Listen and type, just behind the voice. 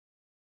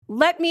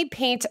Let me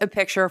paint a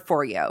picture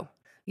for you.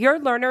 Your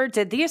learner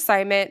did the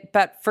assignment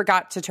but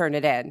forgot to turn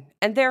it in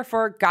and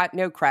therefore got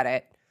no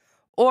credit.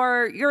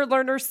 Or your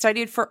learner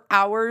studied for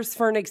hours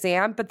for an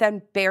exam but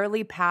then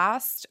barely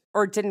passed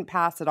or didn't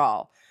pass at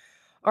all.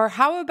 Or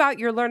how about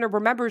your learner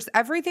remembers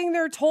everything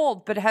they're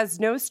told but has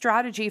no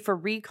strategy for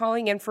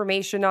recalling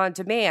information on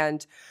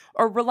demand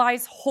or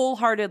relies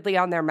wholeheartedly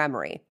on their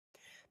memory?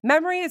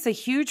 Memory is a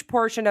huge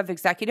portion of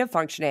executive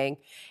functioning,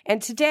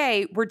 and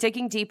today we're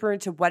digging deeper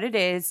into what it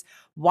is,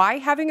 why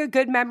having a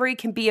good memory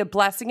can be a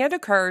blessing and a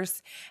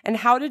curse, and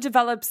how to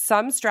develop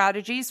some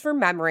strategies for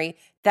memory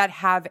that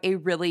have a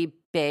really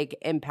big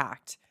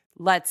impact.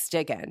 Let's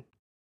dig in.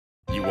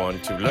 You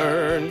want to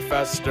learn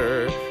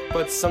faster,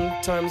 but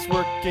sometimes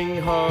working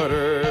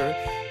harder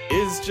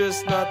is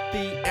just not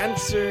the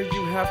answer.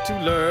 You have to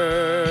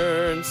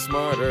learn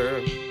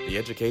smarter. The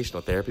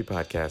Educational Therapy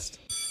Podcast.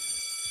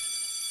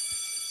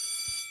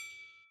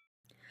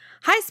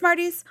 Hi,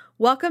 Smarties.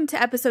 Welcome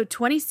to episode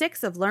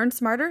 26 of Learn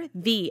Smarter,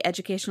 the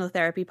Educational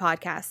Therapy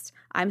Podcast.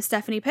 I'm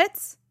Stephanie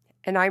Pitts.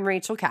 And I'm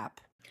Rachel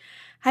Kapp.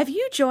 Have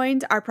you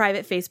joined our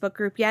private Facebook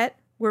group yet?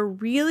 We're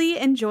really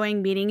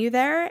enjoying meeting you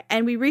there,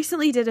 and we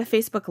recently did a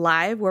Facebook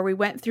Live where we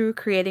went through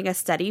creating a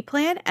study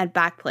plan and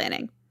back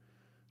planning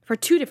for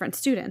 2 different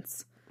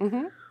students.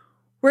 Mm-hmm.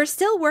 We're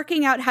still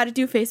working out how to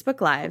do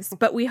Facebook Lives,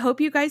 but we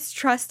hope you guys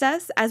trust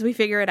us as we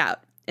figure it out.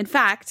 In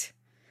fact,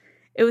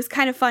 it was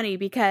kind of funny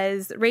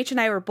because Rach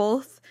and I were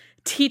both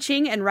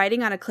teaching and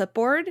writing on a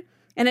clipboard,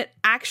 and it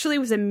actually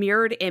was a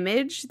mirrored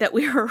image that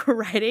we were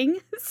writing,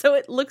 so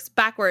it looks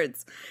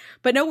backwards.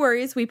 But no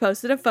worries, we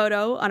posted a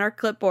photo on our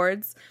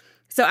clipboards,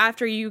 so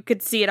after you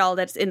could see it all,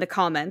 that's in the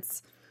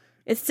comments.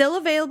 It's still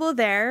available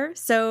there,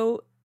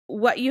 so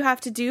what you have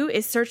to do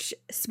is search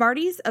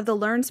Smarties of the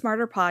Learn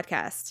Smarter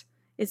podcast.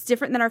 It's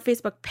different than our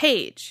Facebook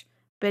page,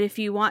 but if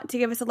you want to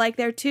give us a like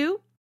there too,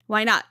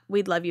 why not?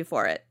 We'd love you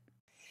for it.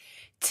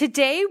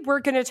 Today, we're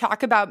going to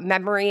talk about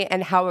memory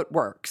and how it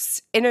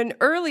works. In an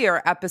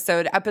earlier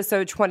episode,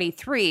 episode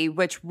 23,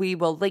 which we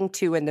will link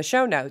to in the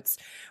show notes,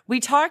 we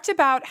talked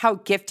about how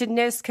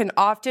giftedness can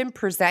often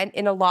present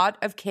in a lot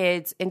of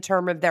kids in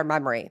terms of their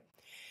memory.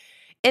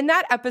 In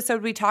that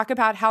episode, we talk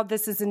about how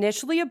this is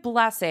initially a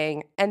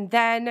blessing and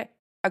then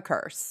a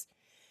curse.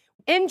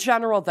 In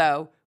general,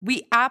 though,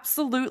 we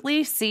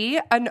absolutely see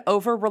an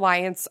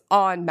over-reliance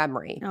on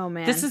memory. Oh,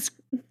 man. This is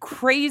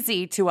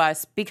crazy to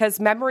us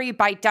because memory,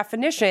 by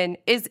definition,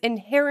 is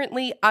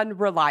inherently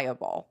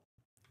unreliable.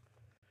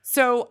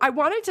 So I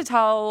wanted to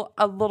tell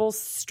a little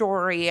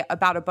story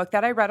about a book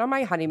that I read on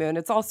my honeymoon.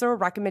 It's also a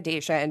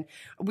recommendation.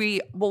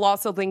 We will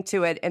also link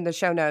to it in the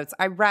show notes.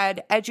 I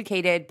read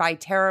Educated by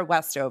Tara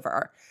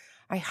Westover.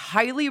 I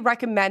highly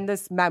recommend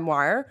this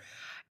memoir.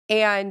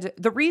 And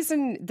the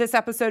reason this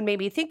episode made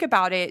me think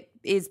about it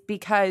is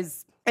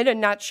because, in a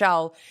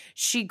nutshell,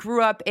 she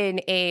grew up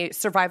in a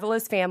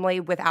survivalist family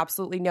with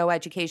absolutely no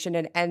education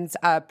and ends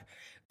up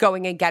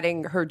going and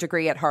getting her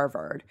degree at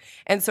Harvard.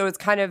 And so it's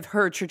kind of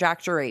her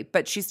trajectory.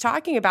 But she's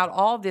talking about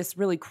all this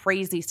really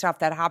crazy stuff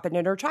that happened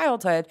in her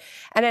childhood.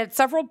 And at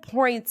several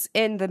points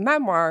in the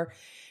memoir,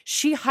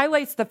 she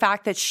highlights the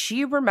fact that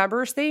she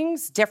remembers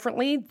things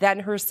differently than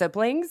her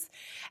siblings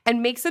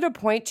and makes it a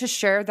point to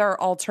share their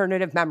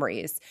alternative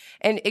memories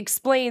and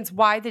explains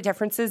why the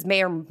differences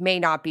may or may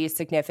not be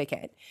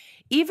significant.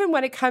 Even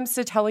when it comes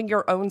to telling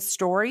your own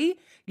story,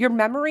 your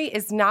memory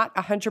is not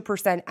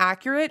 100%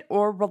 accurate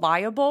or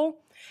reliable.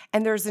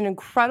 And there's an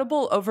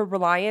incredible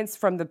over-reliance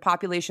from the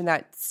population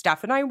that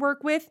Steph and I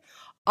work with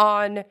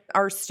on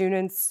our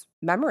students'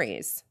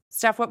 memories.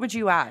 Steph, what would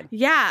you add?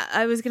 Yeah,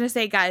 I was going to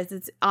say, guys,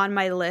 it's on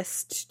my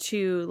list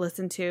to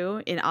listen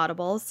to in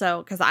Audible.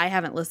 So, because I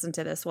haven't listened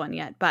to this one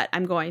yet, but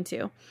I'm going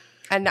to.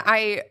 And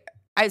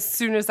as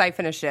soon as I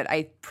finished it,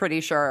 I'm pretty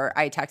sure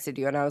I texted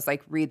you and I was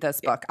like, read this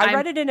book. I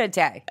read it in a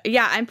day.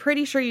 Yeah, I'm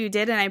pretty sure you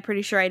did. And I'm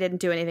pretty sure I didn't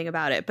do anything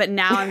about it. But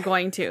now I'm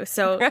going to.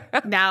 So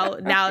now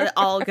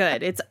all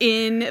good. It's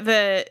in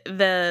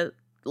the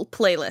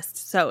playlist.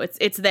 So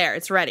it's there.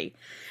 It's ready.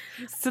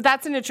 So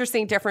that's an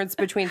interesting difference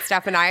between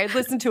Steph and I. I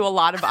listen to a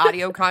lot of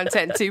audio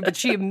content too, but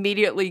she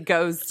immediately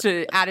goes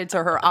to add it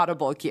to her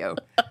Audible queue.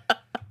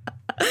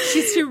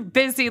 She's too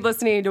busy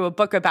listening to a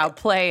book about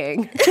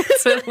playing.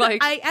 So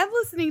I am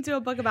listening to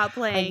a book about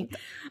playing.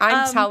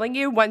 I'm telling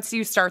you, once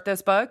you start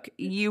this book,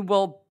 you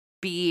will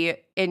be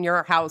in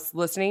your house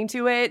listening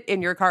to it,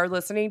 in your car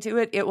listening to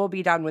it. It will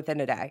be done within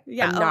a day.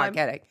 Yeah, I'm not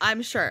kidding.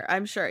 I'm sure.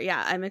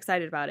 Yeah, I'm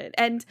excited about it.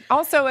 And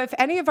also, if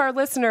any of our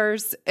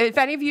listeners, if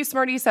any of you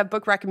Smarties have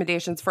book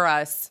recommendations for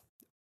us,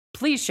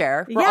 please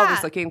share. We're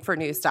always looking for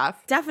new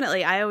stuff.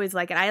 Definitely. I always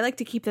like it. I like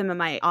to keep them in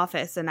my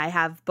office, and I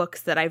have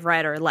books that I've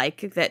read or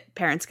like that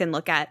parents can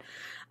look at.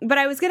 But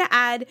I was going to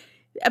add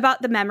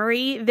about the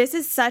memory. This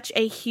is such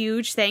a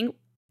huge thing.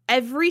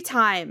 Every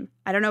time,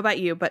 I don't know about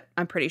you, but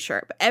I'm pretty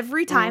sure, but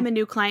every time a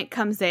new client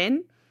comes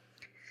in,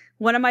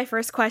 one of my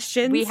first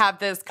questions... We have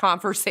this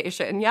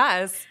conversation,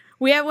 yes.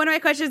 One of my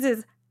questions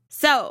is,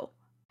 so,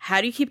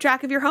 how do you keep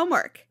track of your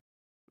homework?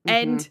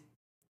 And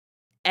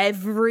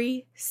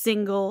every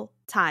single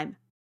time,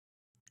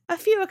 a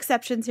few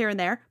exceptions here and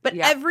there, but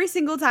Yeah. every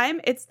single time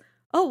it's,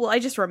 oh, well, I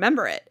just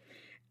remember it.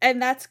 And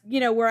that's,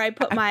 where I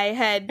put my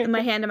hand in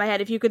my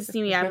head. If you could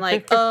see me, I'm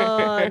like,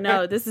 oh,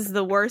 no, this is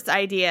the worst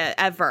idea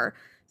ever.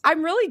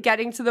 I'm really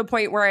getting to the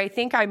point where I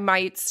think I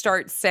might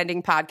start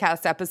sending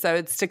podcast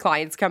episodes to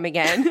clients coming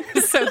in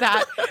so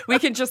that we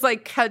can just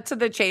like cut to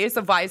the chase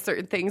of why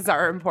certain things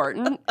are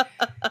important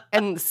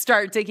and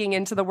start digging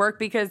into the work.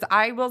 Because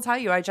I will tell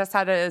you, I just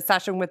had a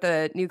session with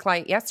a new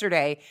client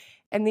yesterday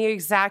and the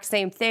exact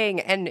same thing.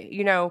 And,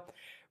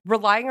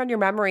 relying on your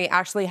memory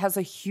actually has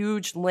a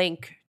huge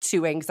link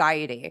to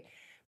anxiety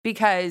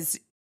because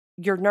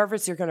you're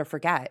nervous you're going to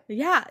forget.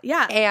 Yeah.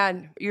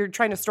 And you're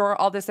trying to store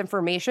all this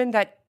information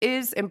that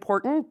is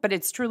important, but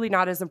it's truly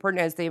not as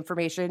important as the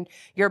information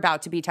you're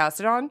about to be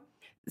tested on.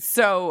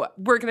 So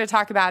we're going to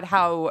talk about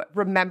how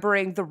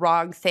remembering the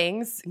wrong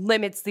things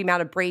limits the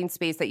amount of brain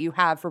space that you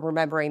have for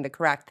remembering the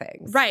correct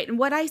things. Right. And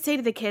what I say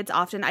to the kids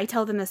often, I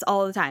tell them this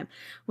all the time.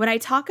 When I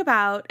talk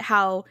about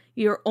how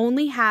you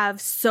only have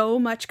so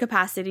much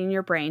capacity in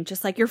your brain,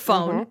 just like your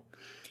phone,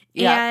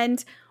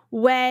 and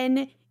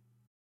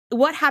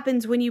what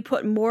happens when you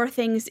put more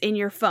things in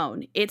your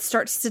phone? It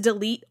starts to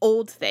delete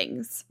old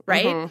things,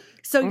 right?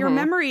 So your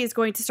memory is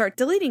going to start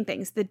deleting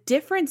things. The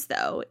difference,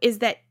 though, is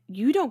that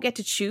you don't get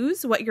to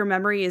choose what your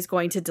memory is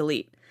going to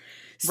delete.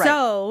 Right.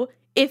 So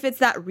if it's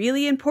that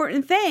really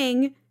important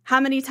thing, how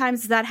many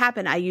times does that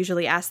happen? I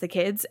usually ask the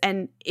kids,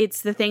 and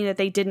it's the thing that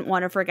they didn't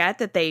want to forget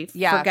that they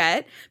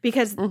forget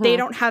because they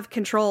don't have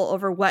control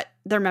over what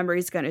their memory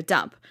is going to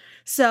dump.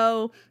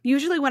 So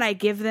usually when I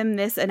give them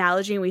this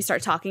analogy and we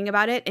start talking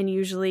about it, and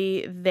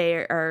usually they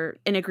are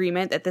in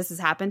agreement that this has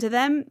happened to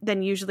them,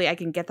 then usually I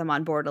can get them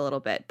on board a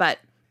little bit. But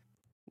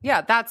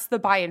yeah, that's the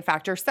buy-in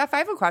factor. Steph, I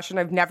have a question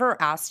I've never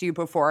asked you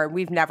before.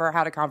 We've never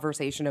had a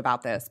conversation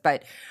about this,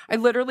 but I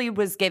literally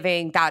was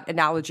giving that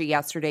analogy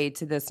yesterday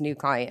to this new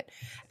client.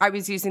 I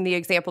was using the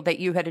example that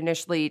you had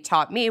initially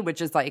taught me,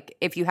 which is like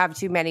if you have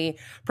too many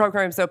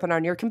programs open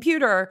on your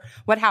computer,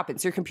 what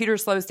happens? Your computer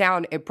slows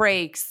down, it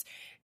breaks.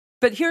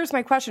 But here's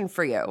my question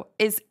for you,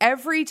 is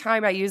every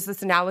time I use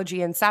this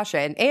analogy in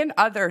session and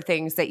other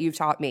things that you've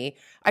taught me,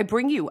 I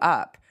bring you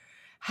up.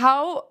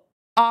 How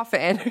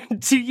often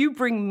do you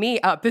bring me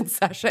up in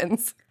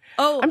sessions?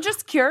 Oh, I'm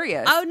just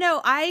curious. Oh,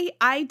 no,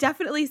 I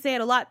definitely say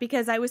it a lot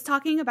because I was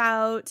talking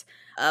about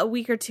a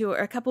week or two or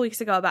a couple weeks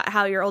ago about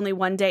how you're only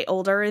one day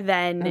older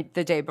than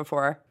the day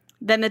before.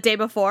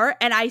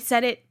 And I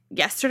said it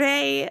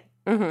yesterday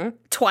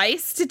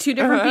twice to two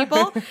different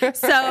people.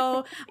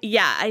 So,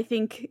 yeah, I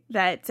think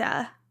that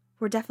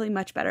we're definitely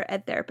much better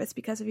ed therapists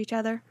because of each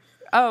other.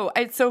 Oh,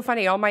 it's so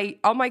funny. All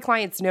my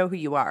clients know who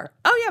you are.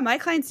 Oh, yeah, my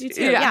clients do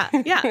too.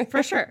 Yeah,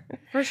 for sure.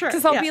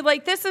 Because I'll be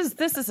like, this is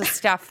a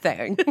Steph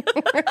thing.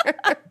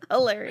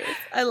 Hilarious.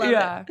 I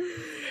love it.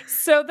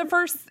 So the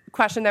first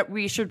question that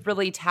we should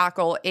really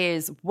tackle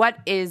is, what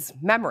is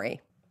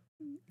memory?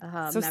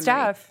 Memory.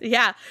 Steph.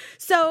 Yeah.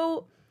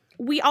 So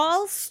we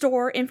all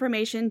store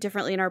information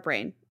differently in our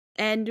brain.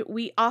 And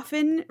we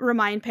often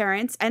remind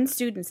parents and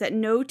students that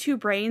no two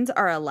brains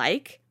are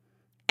alike.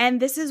 And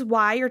this is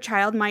why your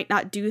child might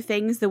not do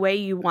things the way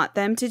you want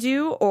them to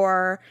do,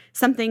 or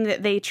something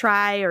that they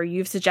try or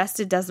you've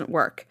suggested doesn't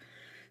work.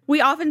 We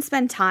often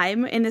spend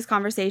time in this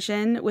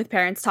conversation with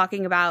parents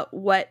talking about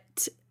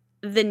what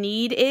the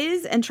need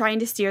is and trying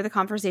to steer the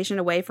conversation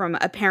away from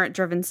a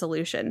parent-driven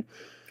solution.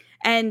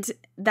 And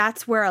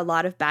that's where a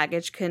lot of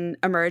baggage can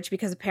emerge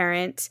because a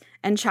parent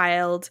and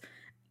child,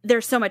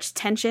 there's so much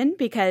tension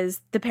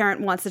because the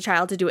parent wants the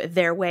child to do it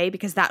their way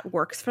because that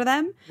works for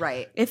them.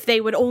 Right. If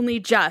they would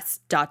only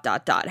just ...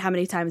 How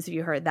many times have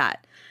you heard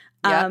that?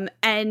 Yep.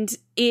 And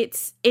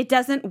it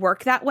doesn't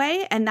work that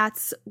way. And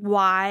that's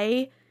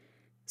why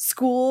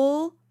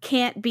school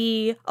can't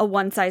be a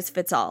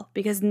one-size-fits-all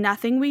because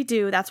nothing we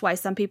do, that's why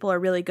some people are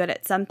really good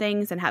at some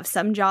things and have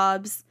some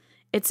jobs,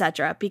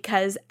 etc.,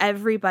 because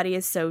everybody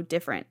is so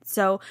different.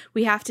 So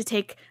we have to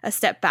take a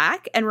step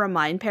back and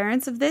remind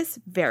parents of this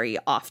very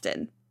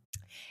often.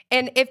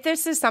 And if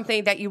this is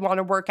something that you want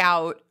to work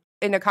out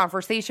in a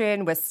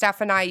conversation with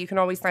Steph and I, you can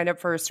always sign up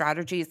for a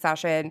strategy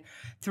session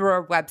through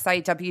our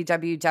website,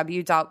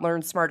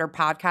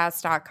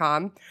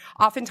 www.learnsmarterpodcast.com.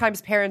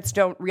 Oftentimes, parents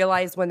don't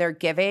realize when they're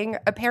giving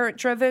a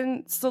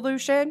parent-driven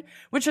solution,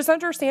 which is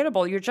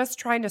understandable. You're just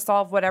trying to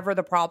solve whatever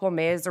the problem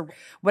is or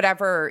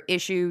whatever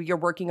issue you're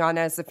working on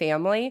as a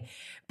family.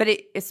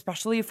 But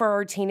especially for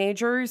our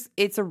teenagers,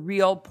 it's a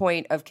real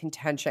point of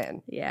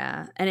contention.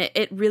 Yeah, and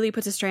it really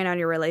puts a strain on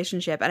your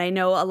relationship. And I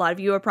know a lot of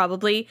you are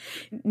probably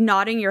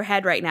nodding your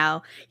head right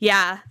now.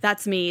 Yeah,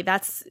 that's me.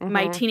 That's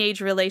my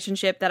teenage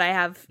relationship that I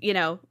have,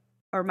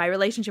 or my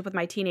relationship with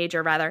my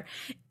teenager, rather.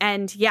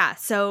 And yeah,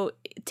 so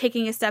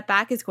taking a step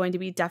back is going to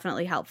be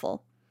definitely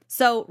helpful.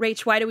 So,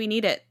 Rach, why do we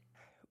need it?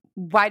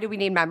 Why do we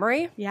need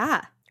memory?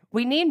 Yeah.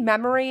 We need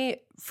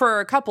memory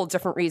for a couple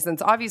different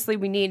reasons. Obviously,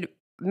 we need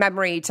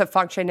memory to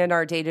function in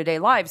our day-to-day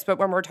lives. But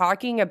when we're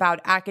talking about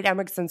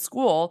academics in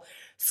school,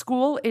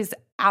 school is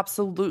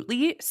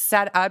absolutely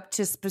set up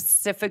to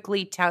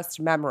specifically test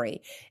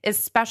memory,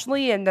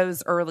 especially in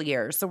those early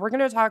years. So we're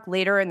going to talk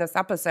later in this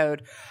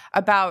episode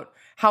about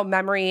how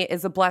memory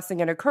is a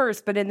blessing and a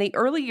curse. But in the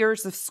early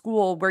years of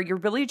school, where you're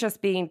really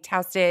just being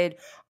tested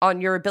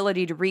on your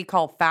ability to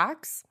recall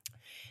facts,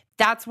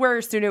 that's where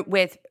a student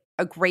with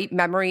a great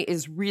memory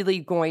is really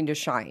going to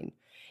shine.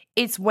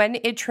 It's when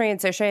it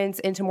transitions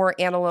into more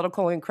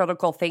analytical and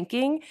critical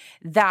thinking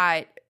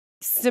that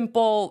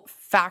simple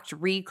fact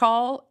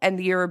recall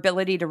and your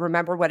ability to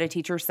remember what a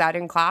teacher said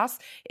in class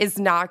is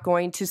not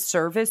going to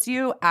service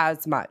you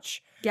as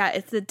much. Yeah,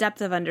 it's the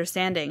depth of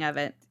understanding of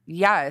it.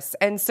 Yes.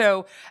 And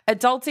so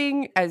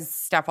adulting, as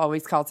Steph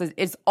always calls it,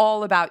 is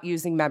all about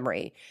using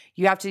memory.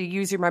 You have to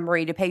use your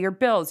memory to pay your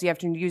bills. You have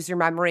to use your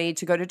memory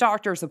to go to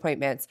doctor's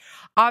appointments.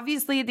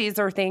 Obviously, these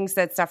are things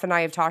that Steph and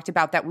I have talked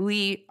about that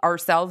we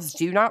ourselves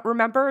do not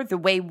remember. The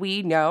way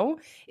we know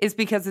is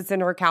because it's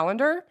in our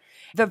calendar.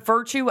 The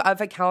virtue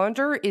of a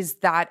calendar is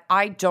that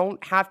I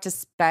don't have to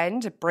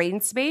spend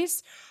brain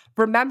space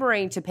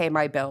remembering to pay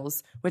my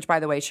bills, which, by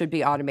the way, should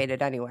be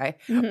automated anyway,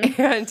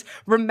 and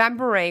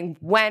remembering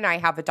when I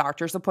have a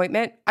doctor's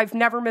appointment. I've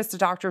never missed a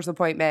doctor's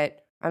appointment,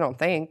 I don't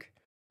think.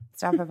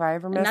 Steph, have I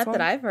ever missed Not one?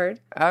 that I've heard.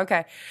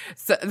 Okay.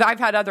 So I've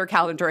had other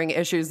calendaring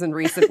issues in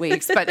recent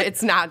weeks, but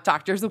it's not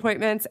doctor's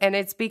appointments, and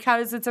it's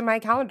because it's in my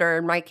calendar,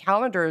 and my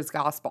calendar is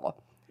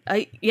gospel.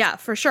 Yeah,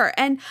 for sure.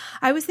 And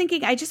I was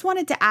thinking, I just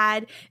wanted to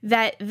add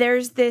that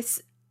there's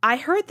this, I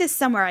heard this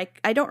somewhere,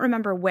 I don't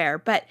remember where,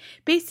 but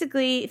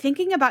basically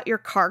thinking about your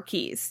car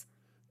keys.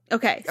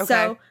 Okay,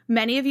 so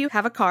many of you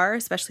have a car,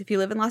 especially if you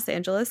live in Los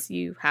Angeles,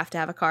 you have to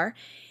have a car.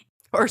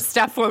 Or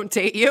Steph won't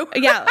date you.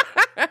 Yeah.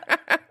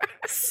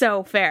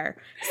 So fair.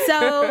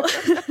 So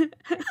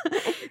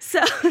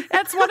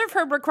that's one of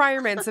her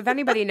requirements. If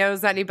anybody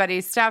knows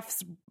anybody,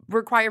 Steph's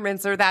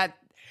requirements are that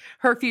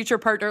her future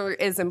partner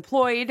is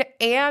employed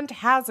and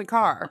has a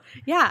car.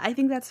 Yeah, I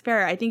think that's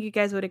fair. I think you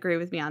guys would agree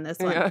with me on this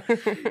one.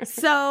 Yeah.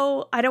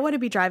 So I don't want to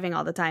be driving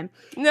all the time.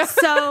 No.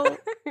 So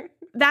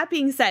that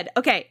being said,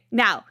 okay,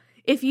 now,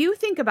 if you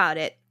think about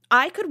it,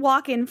 I could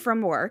walk in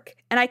from work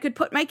and I could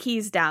put my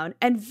keys down,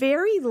 and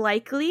very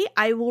likely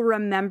I will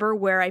remember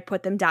where I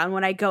put them down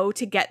when I go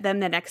to get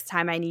them the next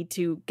time I need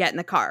to get in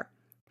the car.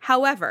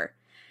 However,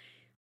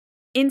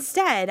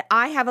 instead,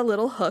 I have a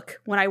little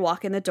hook when I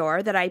walk in the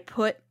door that I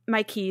put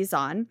my keys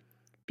on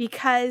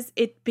because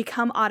it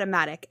become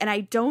automatic, and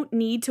I don't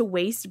need to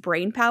waste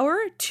brain power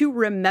to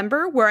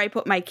remember where I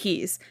put my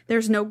keys.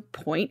 There's no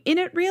point in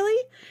it,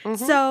 really.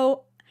 Mm-hmm.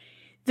 So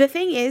the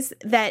thing is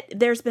that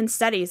there's been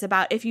studies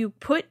about if you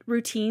put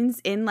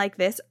routines in like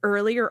this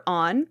earlier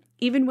on,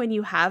 even when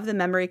you have the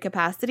memory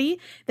capacity,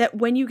 that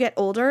when you get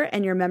older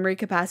and your memory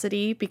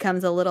capacity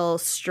becomes a little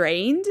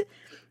strained,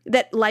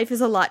 that life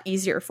is a lot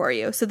easier for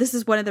you. So this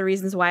is one of the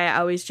reasons why I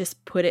always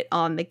just put it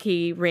on the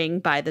key ring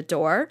by the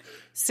door.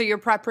 So you're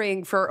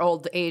prepping for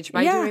old age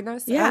by doing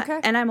this? Yeah, okay.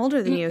 And I'm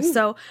older than you,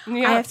 so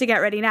I have to get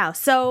ready now.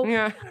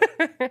 So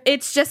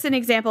it's just an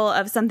example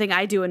of something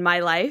I do in my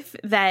life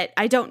that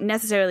I don't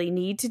necessarily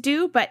need to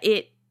do, but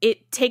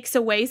it takes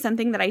away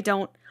something that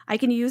I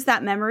can use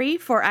that memory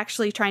for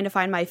actually trying to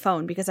find my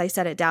phone because I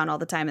set it down all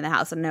the time in the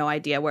house and no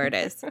idea where it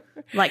is.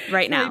 Like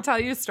right now. Can I tell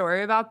you a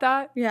story about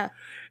that? Yeah.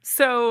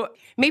 So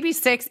maybe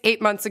 6-8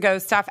 months ago,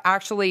 Steph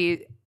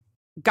actually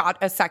got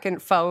a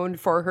second phone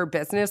for her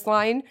business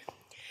line.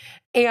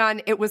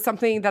 And it was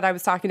something that I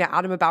was talking to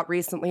Adam about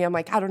recently. I'm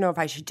like, I don't know if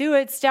I should do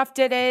it. Steph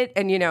did it.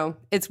 And,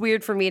 it's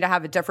weird for me to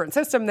have a different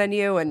system than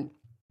you and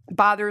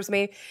bothers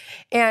me.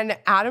 And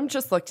Adam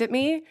just looked at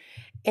me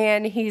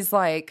and he's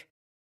like,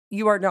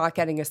 you are not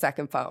getting a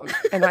second phone.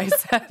 And I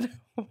said,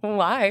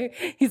 why?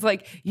 He's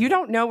like, you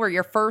don't know where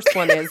your first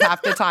one is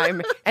half the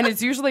time. And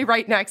it's usually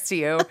right next to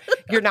you.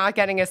 You're not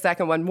getting a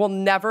second one. We'll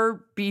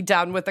never be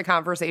done with the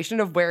conversation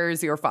of where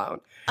is your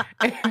phone.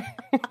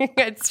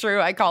 It's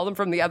true. I call him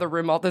from the other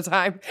room all the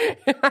time.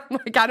 I'm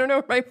like, I don't know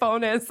where my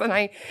phone is.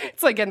 And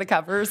it's like in the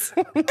covers.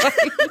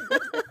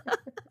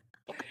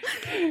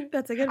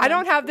 That's a good one. I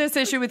don't have this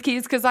issue with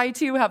keys because I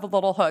too have a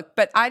little hook,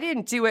 but I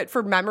didn't do it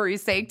for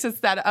memory's sake to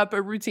set up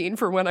a routine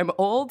for when I'm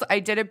old. I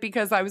did it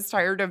because I was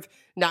tired of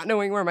not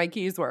knowing where my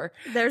keys were.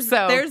 There's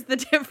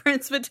the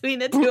difference between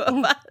the two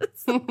of us.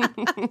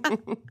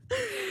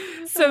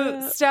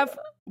 So, Steph,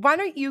 why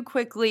don't you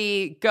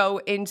quickly go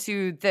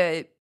into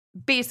the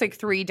basic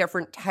 3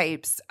 different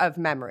types of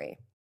memory?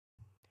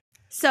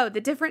 So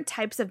the different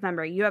types of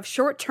memory. You have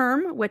short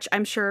term, which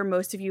I'm sure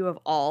most of you have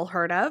all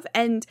heard of.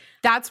 And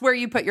that's where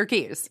you put your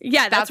keys.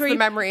 Yeah, that's where the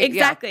memory.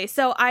 Exactly. Yeah.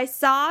 So I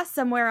saw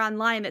somewhere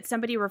online that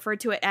somebody referred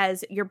to it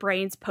as your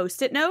brain's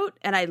Post-it note,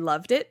 and I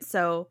loved it.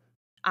 So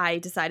I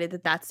decided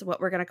that that's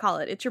what we're going to call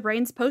it. It's your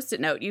brain's Post-it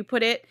note. You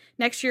put it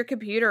next to your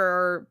computer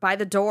or by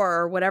the door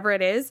or whatever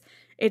it is.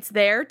 It's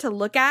there to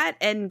look at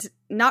and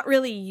not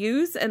really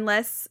use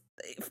unless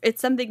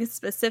it's something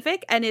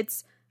specific, and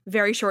it's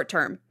very short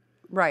term.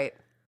 Right.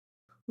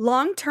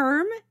 Long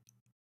term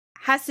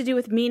has to do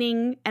with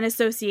meaning and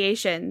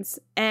associations.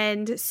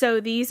 And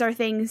so these are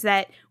things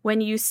that when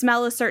you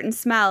smell a certain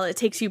smell, it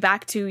takes you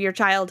back to your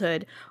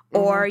childhood,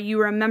 or you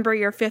remember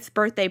your 5th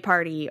birthday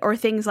party, or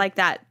things like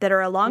that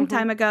are a long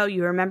time ago.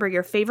 You remember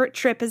your favorite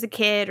trip as a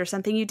kid or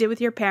something you did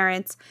with your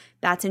parents.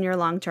 That's in your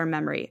long-term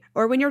memory.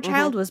 Or when your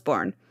child was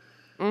born.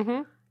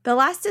 The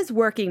last is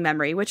working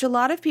memory, which a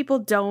lot of people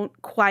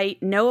don't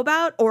quite know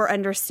about or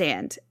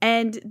understand.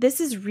 And this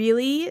is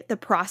really the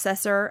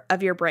processor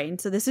of your brain.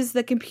 So this is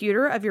the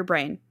computer of your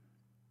brain.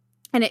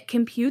 And it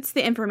computes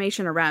the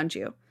information around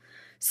you.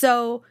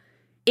 So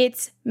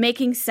it's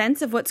making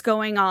sense of what's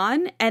going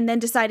on and then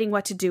deciding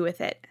what to do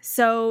with it.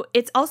 So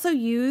it's also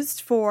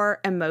used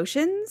for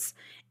emotions,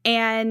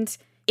 and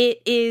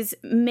it is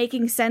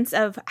making sense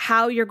of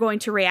how you're going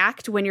to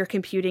react when you're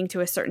computing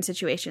to a certain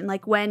situation.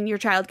 Like when your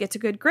child gets a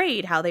good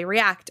grade, how they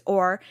react,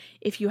 or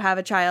if you have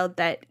a child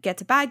that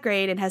gets a bad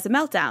grade and has a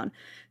meltdown.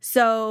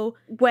 So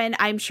when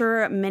I'm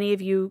sure many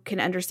of you can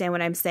understand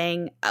what I'm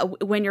saying,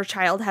 when your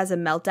child has a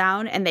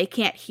meltdown and they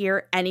can't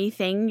hear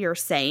anything you're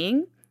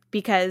saying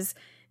because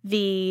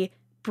the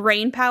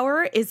brain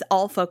power is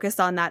all focused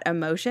on that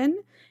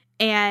emotion.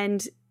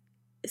 And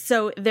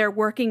so their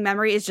working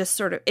memory is just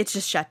it's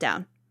just shut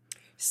down.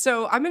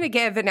 So I'm going to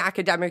give an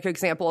academic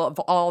example of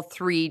all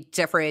 3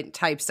 different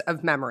types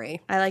of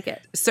memory. I like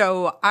it.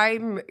 So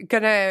I'm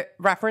going to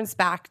reference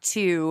back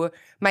to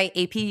my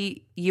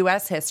AP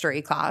US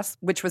history class,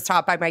 which was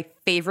taught by my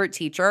favorite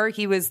teacher.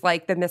 He was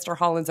like the Mr.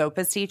 Holland's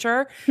Opus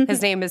teacher.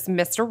 His name is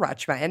Mr.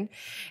 Rutschman.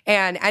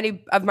 And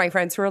any of my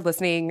friends who are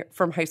listening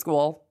from high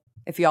school,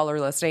 if y'all are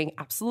listening,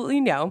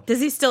 absolutely no.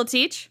 Does he still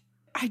teach?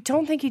 I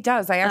don't think he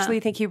does. I actually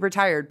think he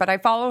retired, but I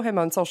follow him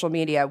on social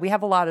media. We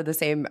have a lot of the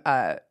same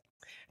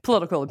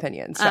political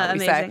opinions, shall we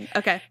say.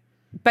 Okay.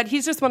 But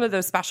he's just one of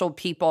those special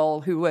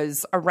people who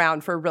was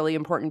around for a really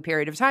important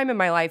period of time in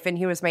my life. And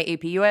he was my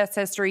AP US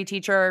history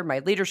teacher, my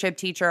leadership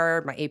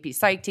teacher, my AP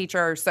psych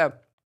teacher. So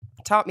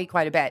taught me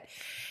quite a bit.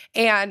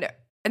 And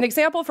an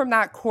example from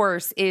that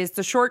course is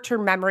the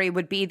short-term memory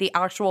would be the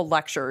actual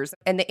lectures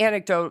and the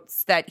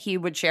anecdotes that he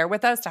would share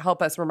with us to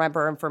help us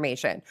remember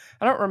information.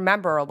 I don't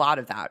remember a lot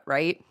of that,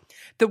 right?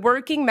 The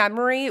working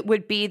memory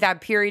would be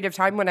that period of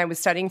time when I was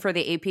studying for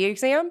the AP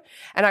exam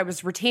and I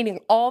was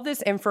retaining all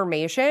this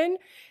information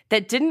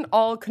that didn't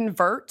all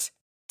convert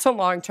to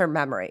long-term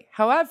memory.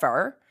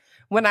 However,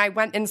 when I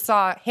went and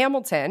saw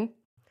Hamilton,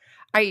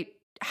 I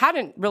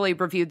hadn't really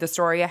reviewed the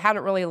story. I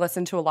hadn't really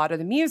listened to a lot of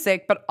the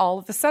music, but all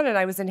of a sudden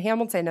I was in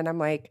Hamilton and I'm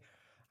like,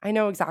 I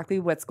know exactly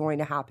what's going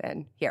to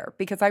happen here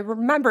because I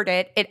remembered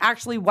it. It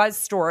actually was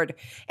stored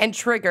and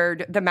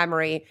triggered the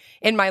memory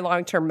in my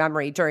long-term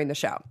memory during the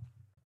show.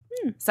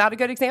 Is that a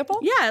good example?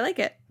 Yeah, I like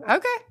it.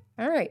 Okay.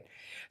 All right.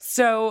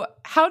 So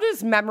how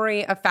does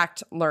memory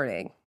affect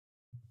learning?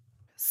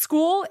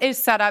 School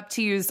is set up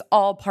to use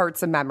all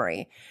parts of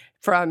memory,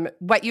 from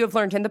what you have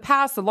learned in the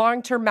past, the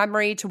long-term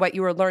memory, to what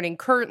you are learning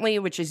currently,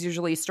 which is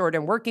usually stored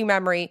in working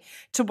memory,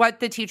 to what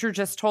the teacher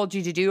just told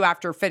you to do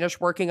after finish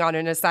working on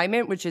an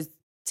assignment, which is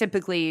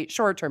typically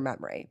short-term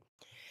memory.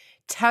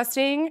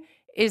 Testing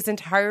is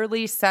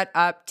entirely set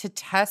up to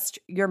test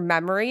your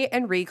memory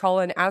and recall.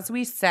 And as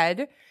we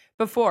said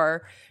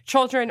before,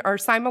 children are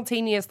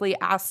simultaneously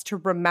asked to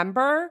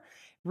remember,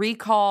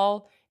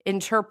 recall,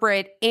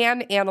 interpret,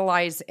 and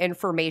analyze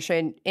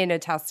information in a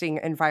testing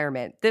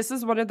environment. This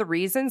is one of the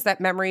reasons that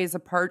memory is a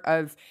part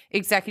of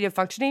executive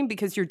functioning,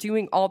 because you're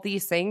doing all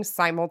these things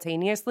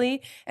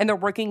simultaneously and they're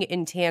working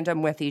in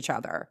tandem with each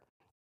other.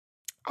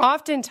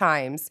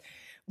 Oftentimes,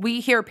 we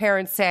hear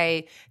parents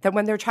say that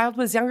when their child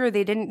was younger,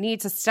 they didn't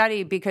need to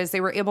study because they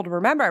were able to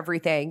remember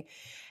everything.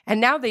 And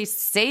now they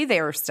say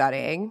they are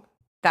studying.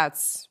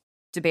 That's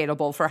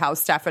debatable for how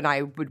Steph and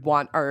I would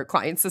want our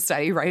clients to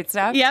study, right,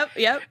 Steph?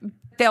 Yep.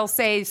 They'll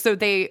say, so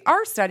they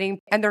are studying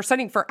and they're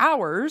studying for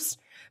hours,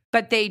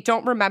 but they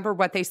don't remember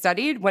what they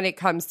studied when it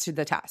comes to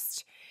the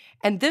test.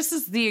 And this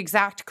is the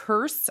exact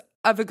curse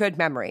of a good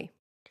memory.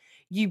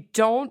 You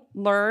don't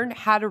learn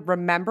how to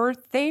remember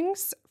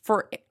things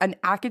for an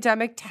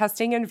academic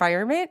testing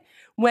environment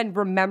when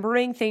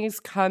remembering things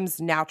comes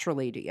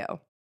naturally to you.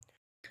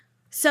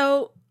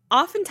 So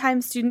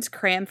oftentimes students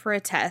cram for a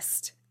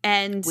test.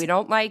 And we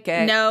don't like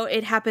it. No,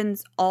 it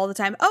happens all the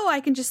time. Oh, I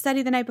can just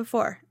study the night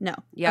before. No.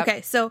 Yep.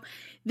 Okay, so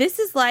this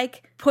is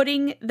like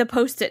putting the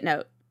Post-it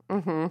note.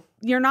 Mm-hmm.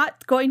 You're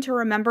not going to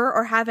remember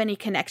or have any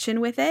connection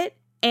with it.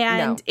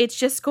 And it's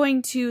just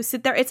going to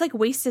sit there. It's like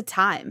wasted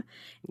time.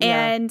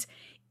 Yeah. And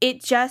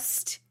it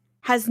just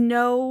has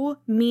no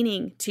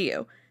meaning to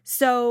you.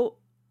 So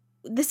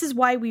this is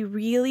why we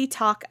really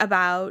talk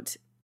about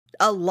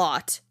a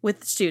lot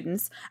with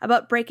students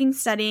about breaking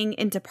studying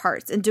into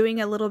parts and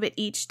doing a little bit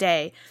each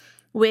day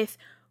with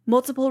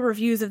multiple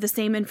reviews of the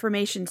same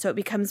information so it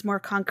becomes more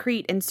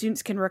concrete and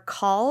students can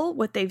recall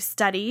what they've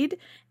studied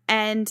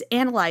and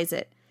analyze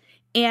it.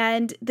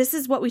 And this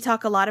is what we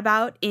talk a lot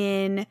about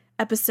in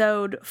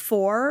episode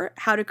 4,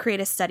 how to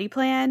create a study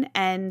plan,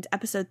 and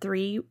episode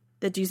 3,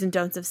 the do's and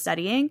don'ts of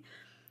studying.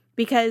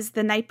 Because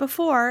the night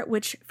before,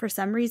 which for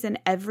some reason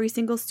every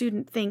single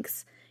student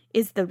thinks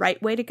is the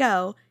right way to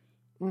go,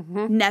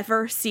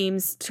 never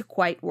seems to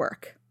quite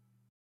work.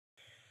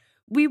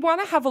 We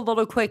want to have a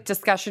little quick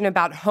discussion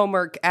about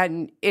homework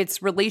and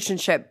its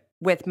relationship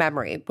with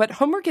memory. What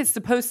homework is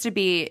supposed to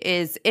be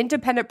is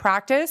independent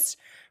practice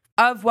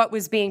of what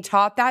was being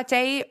taught that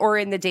day or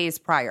in the days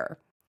prior.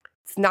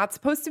 It's not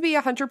supposed to be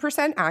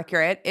 100%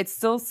 accurate. It's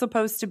still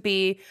supposed to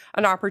be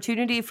an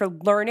opportunity for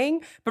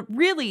learning, but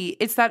really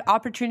it's that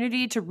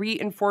opportunity to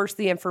reinforce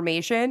the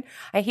information.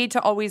 I hate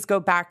to always go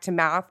back to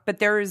math, but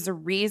there is a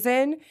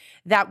reason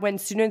that when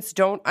students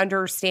don't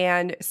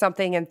understand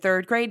something in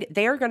third grade,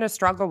 they are going to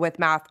struggle with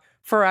math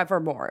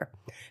forevermore,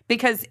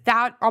 because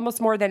that,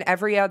 almost more than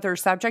every other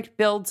subject,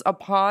 builds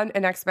upon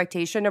an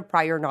expectation of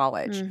prior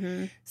knowledge.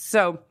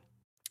 So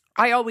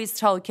I always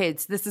tell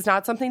kids, this is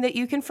not something that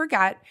you can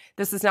forget.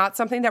 This is not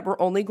something that we're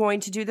only going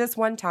to do this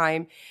one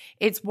time.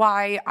 It's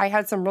why I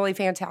had some really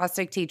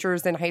fantastic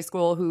teachers in high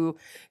school who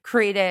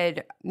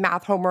created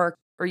math homework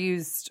or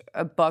used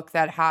a book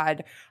that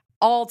had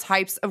all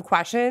types of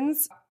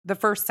questions. The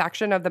first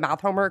section of the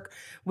math homework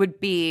would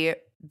be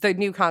the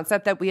new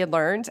concept that we had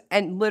learned,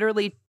 and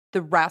literally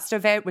the rest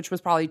of it, which was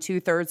probably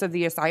 2/3 of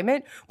the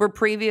assignment, were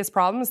previous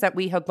problems that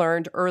we had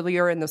learned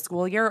earlier in the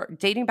school year,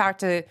 dating back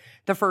to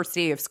the first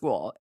day of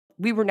school.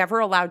 We were never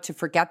allowed to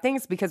forget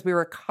things because we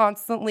were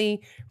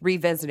constantly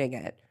revisiting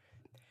it.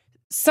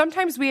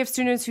 Sometimes we have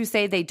students who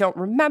say they don't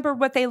remember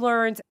what they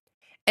learned,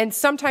 and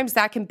sometimes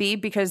that can be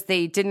because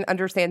they didn't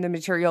understand the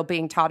material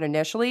being taught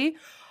initially.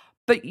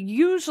 But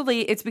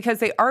usually it's because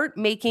they aren't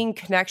making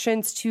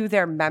connections to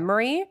their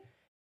memory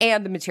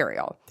and the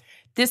material.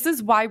 This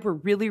is why we're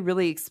really,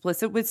 really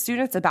explicit with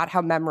students about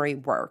how memory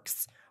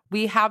works.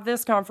 We have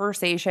this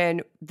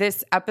conversation.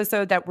 This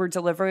episode that we're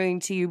delivering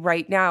to you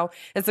right now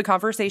is a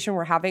conversation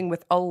we're having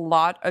with a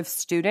lot of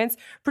students,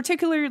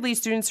 particularly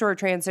students who are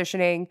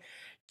transitioning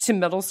to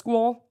middle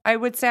school, I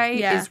would say,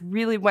 is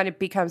really when it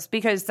becomes,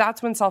 because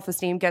that's when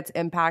self-esteem gets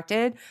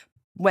impacted,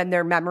 when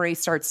their memory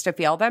starts to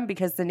fail them,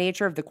 because the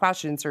nature of the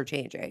questions are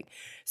changing.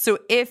 So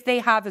if they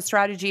have a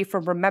strategy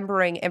for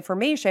remembering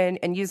information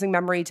and using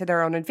memory to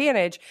their own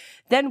advantage,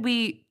 then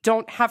we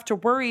don't have to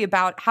worry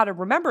about how to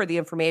remember the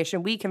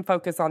information. We can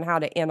focus on how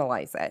to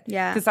analyze it.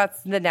 Yeah. Because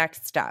that's the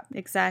next step.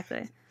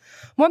 Exactly.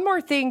 One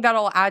more thing that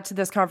I'll add to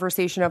this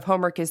conversation of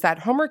homework is that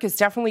homework is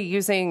definitely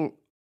using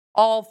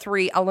all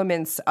three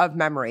elements of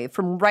memory,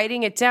 from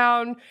writing it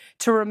down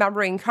to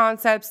remembering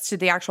concepts to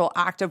the actual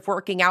act of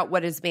working out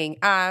what is being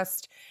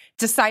asked,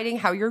 deciding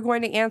how you're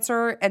going to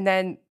answer, and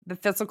then the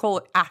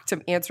physical act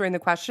of answering the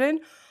question.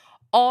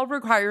 All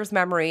requires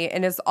memory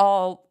and is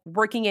all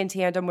working in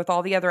tandem with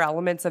all the other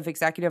elements of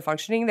executive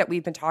functioning that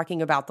we've been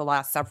talking about the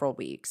last several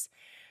weeks.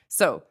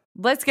 So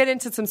let's get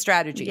into some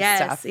strategy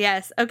stuff.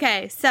 Yes.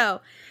 Okay,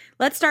 so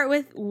let's start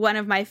with one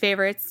of my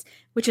favorites,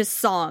 which is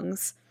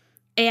songs.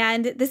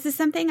 And this is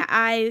something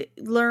I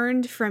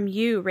learned from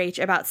you,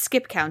 Rach, about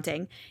skip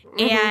counting.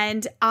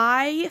 And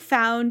I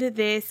found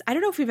this, I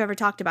don't know if we've ever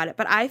talked about it,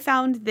 but I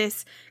found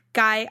this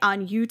guy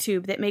on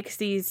YouTube that makes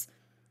these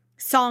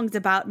songs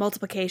about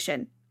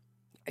multiplication.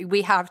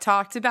 We have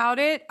talked about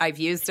it. I've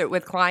used it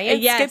with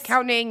clients. Yes. Skip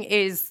counting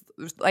is,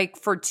 like,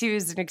 for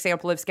twos, an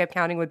example of skip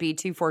counting would be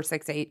 2, 4,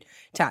 6, 8,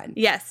 10.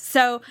 Yes.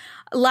 So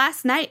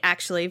last night,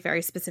 actually,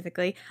 very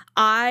specifically,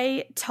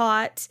 I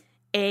taught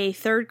a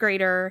third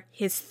grader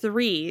his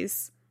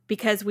threes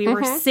because we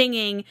were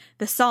singing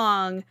the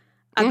song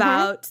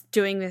about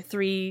doing the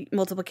 3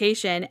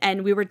 multiplication,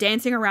 and we were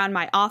dancing around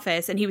my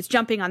office, and he was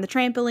jumping on the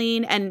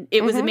trampoline, and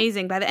it was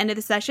amazing. By the end of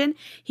the session,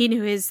 he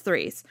knew his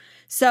threes.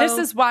 So this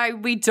is why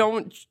we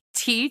don't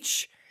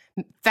teach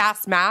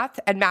fast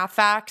math and math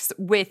facts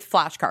with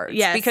flashcards.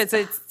 Yes. Because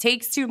it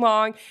takes too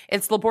long.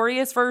 It's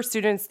laborious for our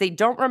students. They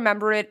don't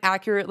remember it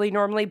accurately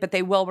normally, but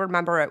they will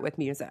remember it with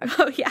music.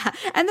 Oh yeah,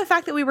 and the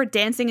fact that we were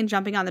dancing and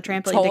jumping on the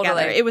trampoline Totally.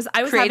 together. I was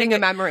creating having a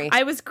memory.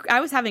 I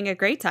was having a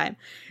great time.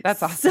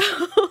 That's awesome.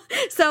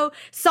 So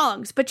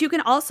songs, but you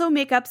can also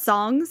make up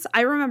songs.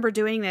 I remember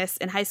doing this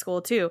in high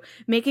school too,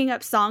 making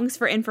up songs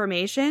for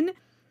information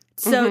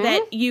so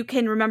that you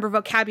can remember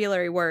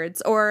vocabulary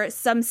words or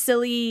some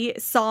silly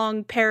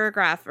song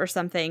paragraph or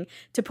something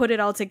to put it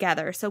all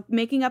together. So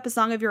making up a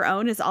song of your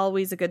own is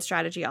always a good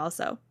strategy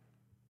also.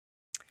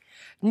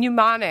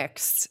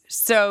 Mnemonics.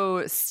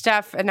 So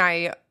Steph and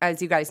I,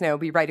 as you guys know,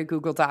 we write a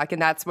Google Doc,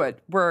 and that's what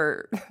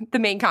the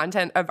main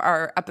content of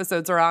our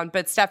episodes are on.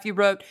 But Steph, you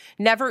wrote,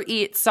 never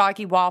eat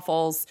soggy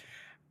waffles.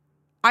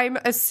 I'm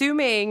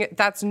assuming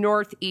that's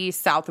north,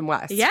 east, south, and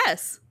west.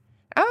 Yes.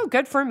 Oh,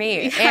 good for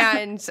me.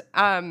 And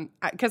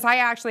because I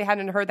actually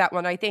hadn't heard that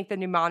one. I think the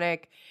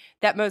mnemonic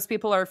that most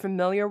people are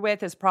familiar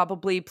with is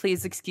probably,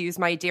 please excuse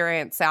my dear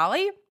Aunt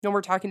Sally, when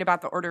we're talking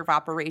about the order of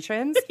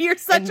operations. You're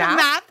such a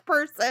math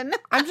person.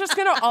 I'm just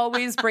going to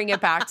always bring it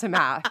back to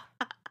math.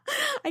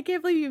 I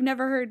can't believe you've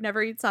never heard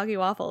never eat soggy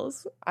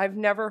waffles. I've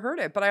never heard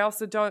it, but I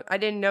also I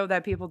didn't know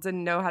that people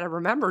didn't know how to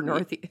remember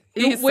north,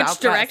 east, Which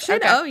south, direction?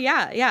 west. Okay. Oh,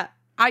 yeah.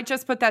 I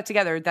just put that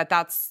together,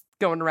 that's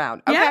going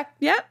around. Okay.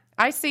 Yep.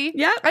 I see.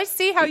 Yep. I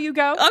see how you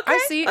go. Okay.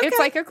 I see. Okay. It's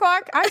like a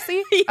clock. I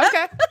see. Yep.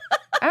 Okay.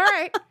 All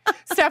right.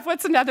 Steph,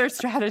 what's another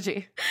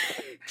strategy?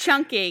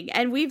 Chunking.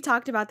 And we've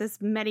talked about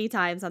this many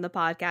times on the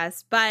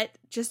podcast, but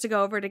just to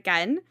go over it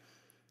again,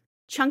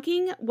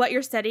 chunking what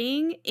you're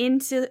studying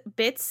into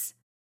bits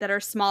that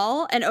are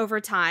small and over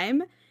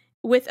time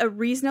with a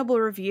reasonable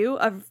review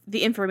of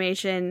the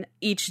information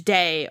each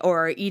day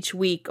or each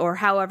week or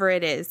however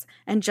it is.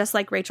 And just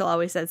like Rachel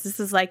always says,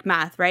 this is like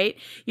math, right?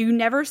 You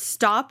never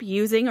stop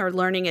using or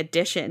learning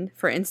addition,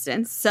 for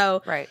instance.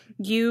 So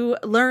you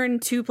learn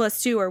 2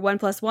 + 2 or 1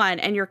 + 1,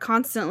 and you're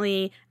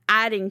constantly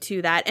adding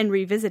to that and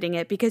revisiting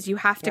it because you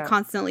have to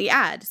constantly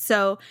add.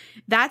 So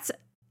that's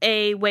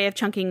a way of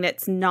chunking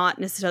that's not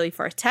necessarily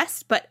for a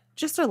test, but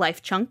just a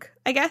life chunk,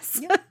 I guess.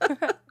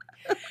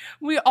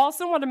 We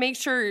also want to make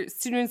sure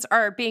students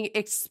are being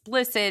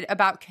explicit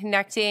about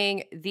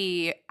connecting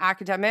the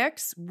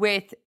academics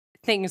with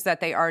things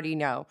that they already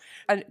know.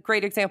 A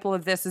great example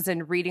of this is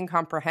in reading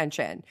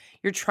comprehension.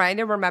 You're trying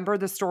to remember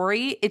the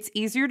story. It's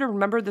easier to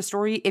remember the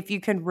story if you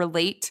can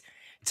relate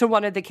to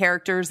one of the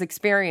characters'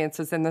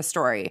 experiences in the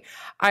story.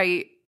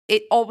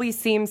 It always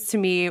seems to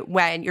me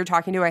when you're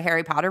talking to a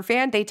Harry Potter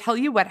fan, they tell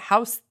you what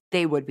house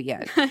they would be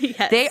in.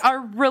 Yes. They are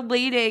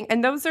relating.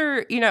 And those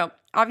are,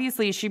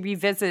 obviously she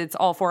revisits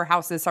all 4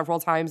 houses several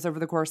times over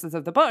the courses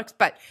of the books,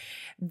 but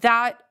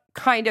that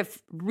kind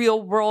of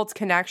real world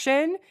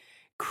connection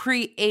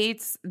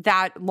creates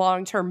that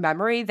long-term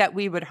memory that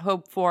we would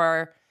hope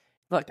for.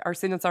 Look, our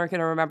students aren't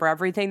going to remember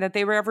everything that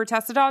they were ever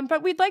tested on,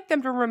 but we'd like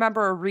them to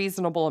remember a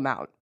reasonable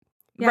amount,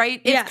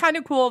 right? It's kind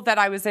of cool that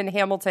I was in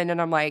Hamilton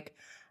and I'm like,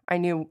 I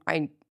knew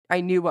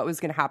what was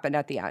going to happen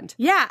at the end.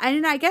 Yeah,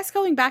 and I guess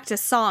going back to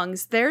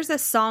songs, there's a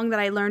song that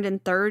I learned in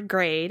 3rd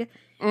grade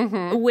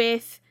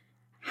with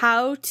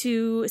how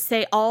to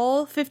say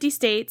all 50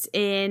 states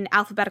in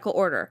alphabetical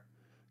order.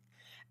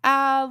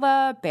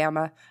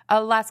 Alabama,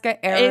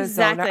 Alaska,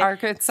 Arizona,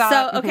 Arkansas.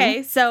 So,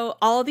 okay, so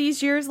all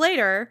these years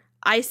later,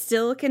 I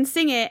still can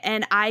sing it,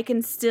 and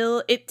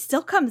it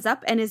still comes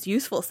up and is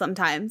useful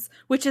sometimes,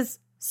 which is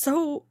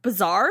so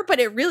bizarre, but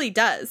it really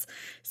does.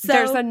 So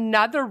there's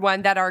another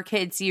one that our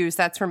kids use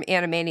that's from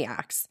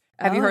Animaniacs.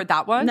 Have you heard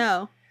that one?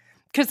 No.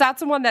 Because that's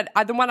the one that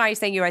the one I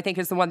sang you, I think,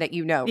 is the one that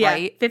you know,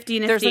 right? 50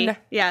 Nifty.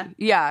 Yeah.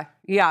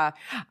 Yeah.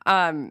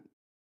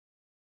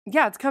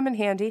 It's come in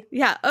handy.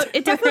 Yeah,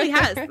 it definitely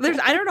has.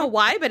 I don't know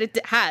why, but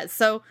it has.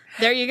 So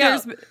there you go.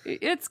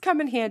 It's come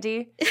in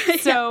handy.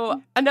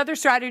 So another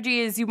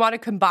strategy is you want to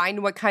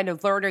combine what kind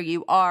of learner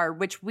you are,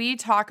 which we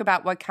talk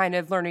about what kind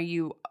of learner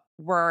you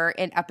were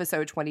in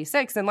episode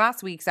 26 in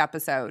last week's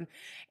episode.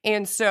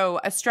 And so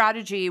a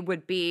strategy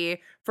would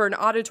be for an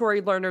auditory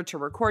learner to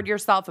record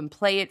yourself and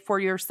play it for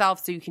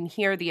yourself so you can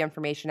hear the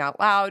information out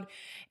loud.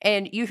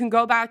 And you can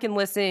go back and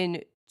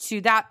listen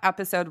to that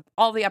episode.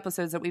 All the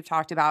episodes that we've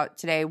talked about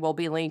today will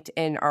be linked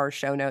in our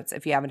show notes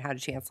if you haven't had a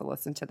chance to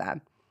listen to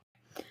them.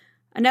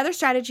 Another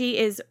strategy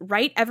is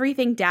write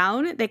everything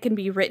down that can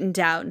be written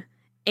down.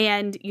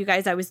 And you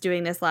guys, I was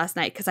doing this last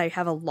night because I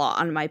have a lot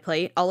on my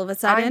plate all of a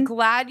sudden. I'm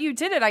glad you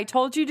did it. I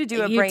told you to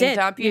do a brain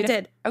dump. You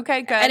did.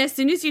 Okay, good. And as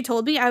soon as you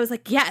told me, I was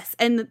like, yes.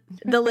 And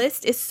the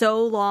list is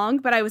so long,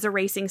 but I was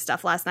erasing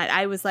stuff last night.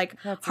 I was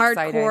like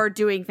hardcore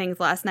doing things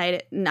last night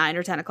at 9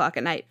 or 10 o'clock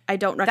at night. I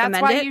don't recommend it.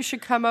 That's why you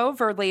should come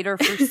over later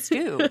for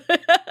stew.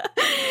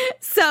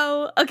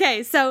 So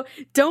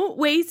don't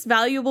waste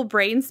valuable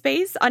brain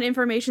space on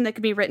information that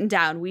can be written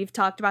down. We've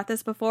talked about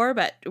this before,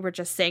 but we're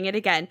just saying it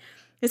again.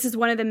 This is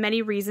one of the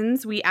many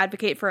reasons we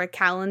advocate for a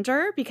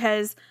calendar,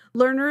 because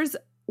learners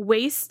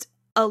waste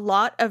a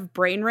lot of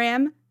brain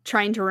RAM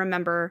trying to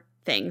remember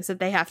things that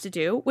they have to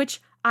do, which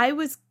I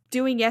was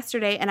doing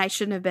yesterday and I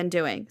shouldn't have been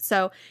doing.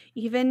 So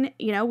even,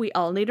 we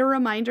all need a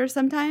reminder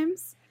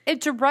sometimes.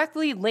 It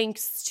directly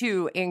links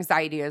to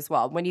anxiety as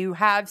well when you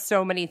have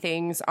so many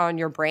things on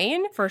your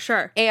brain. For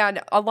sure.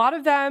 And a lot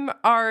of them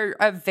are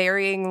of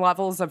varying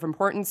levels of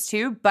importance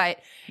too,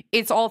 but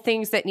it's all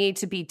things that need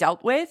to be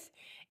dealt with.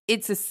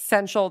 It's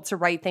essential to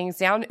write things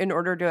down in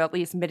order to at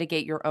least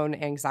mitigate your own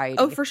anxiety.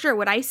 Oh, for sure.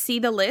 When I see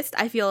the list,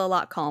 I feel a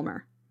lot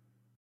calmer.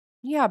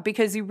 Yeah,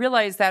 because you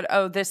realize that,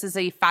 this is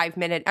a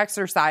 5-minute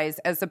exercise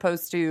as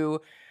opposed to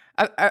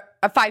a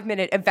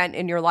 5-minute event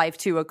in your life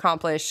to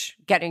accomplish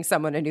getting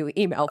someone a new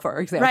email,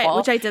 for example. Right,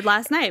 which I did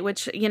last night,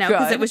 which,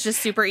 because it was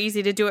just super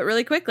easy to do it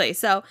really quickly.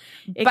 So,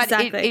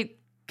 exactly. But it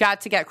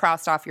got to get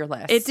crossed off your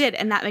list. It did,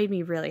 and that made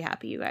me really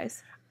happy, you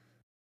guys.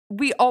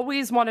 We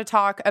always want to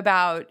talk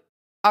about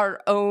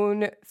our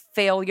own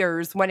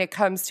failures when it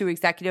comes to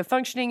executive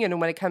functioning and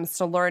when it comes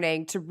to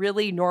learning, to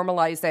really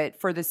normalize it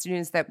for the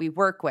students that we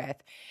work with.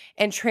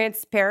 And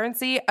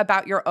transparency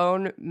about your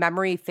own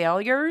memory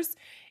failures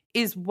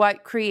is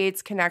what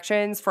creates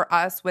connections for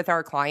us with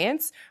our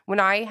clients. When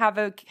I have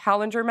a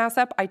calendar mess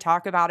up, I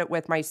talk about it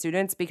with my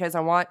students because I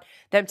want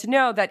them to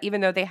know that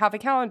even though they have a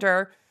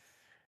calendar,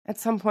 at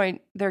some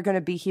point they're going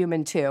to be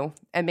human too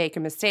and make a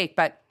mistake.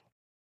 But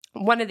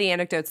one of the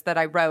anecdotes that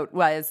I wrote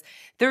was,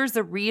 there's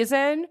a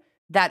reason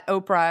that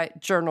Oprah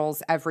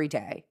journals every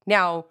day.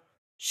 Now,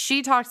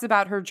 she talks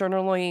about her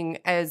journaling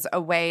as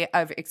a way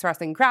of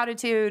expressing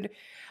gratitude,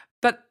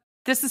 but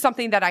this is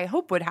something that I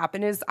hope would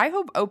happen is I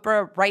hope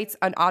Oprah writes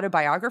an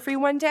autobiography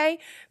one day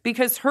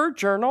because her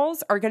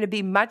journals are going to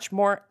be much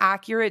more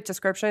accurate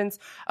descriptions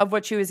of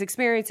what she was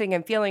experiencing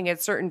and feeling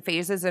at certain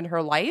phases in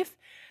her life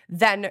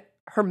than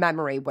her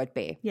memory would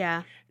be.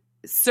 Yeah.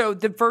 So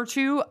the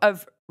virtue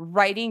of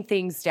writing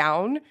things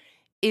down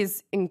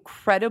is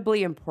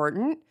incredibly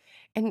important.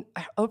 And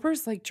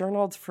Oprah's like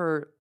journaled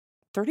for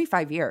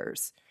 35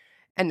 years.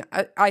 And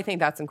I think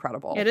that's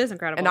incredible. It is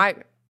incredible.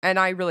 And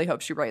I really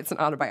hope she writes an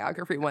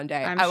autobiography one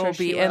day. I'm I sure will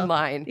she be will. in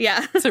line Yeah.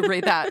 to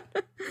read that.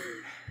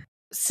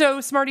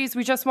 So, Smarties,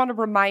 we just want to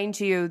remind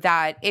you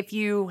that if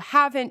you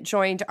haven't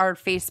joined our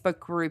Facebook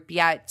group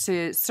yet,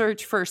 to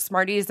search for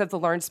Smarties of the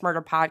Learn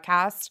Smarter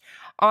podcast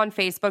on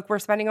Facebook. We're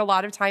spending a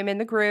lot of time in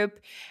the group.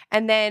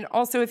 And then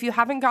also, if you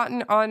haven't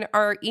gotten on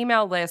our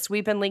email list,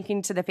 we've been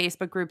linking to the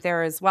Facebook group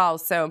there as well.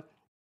 So,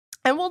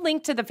 and we'll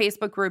link to the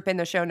Facebook group in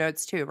the show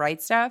notes too,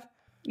 right, Steph?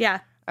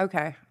 Yeah.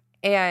 Okay.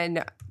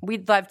 And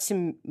we'd love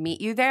to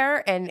meet you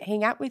there and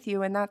hang out with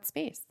you in that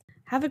space.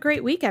 Have a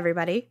great week,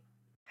 everybody.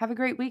 Have a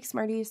great week,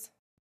 Smarties.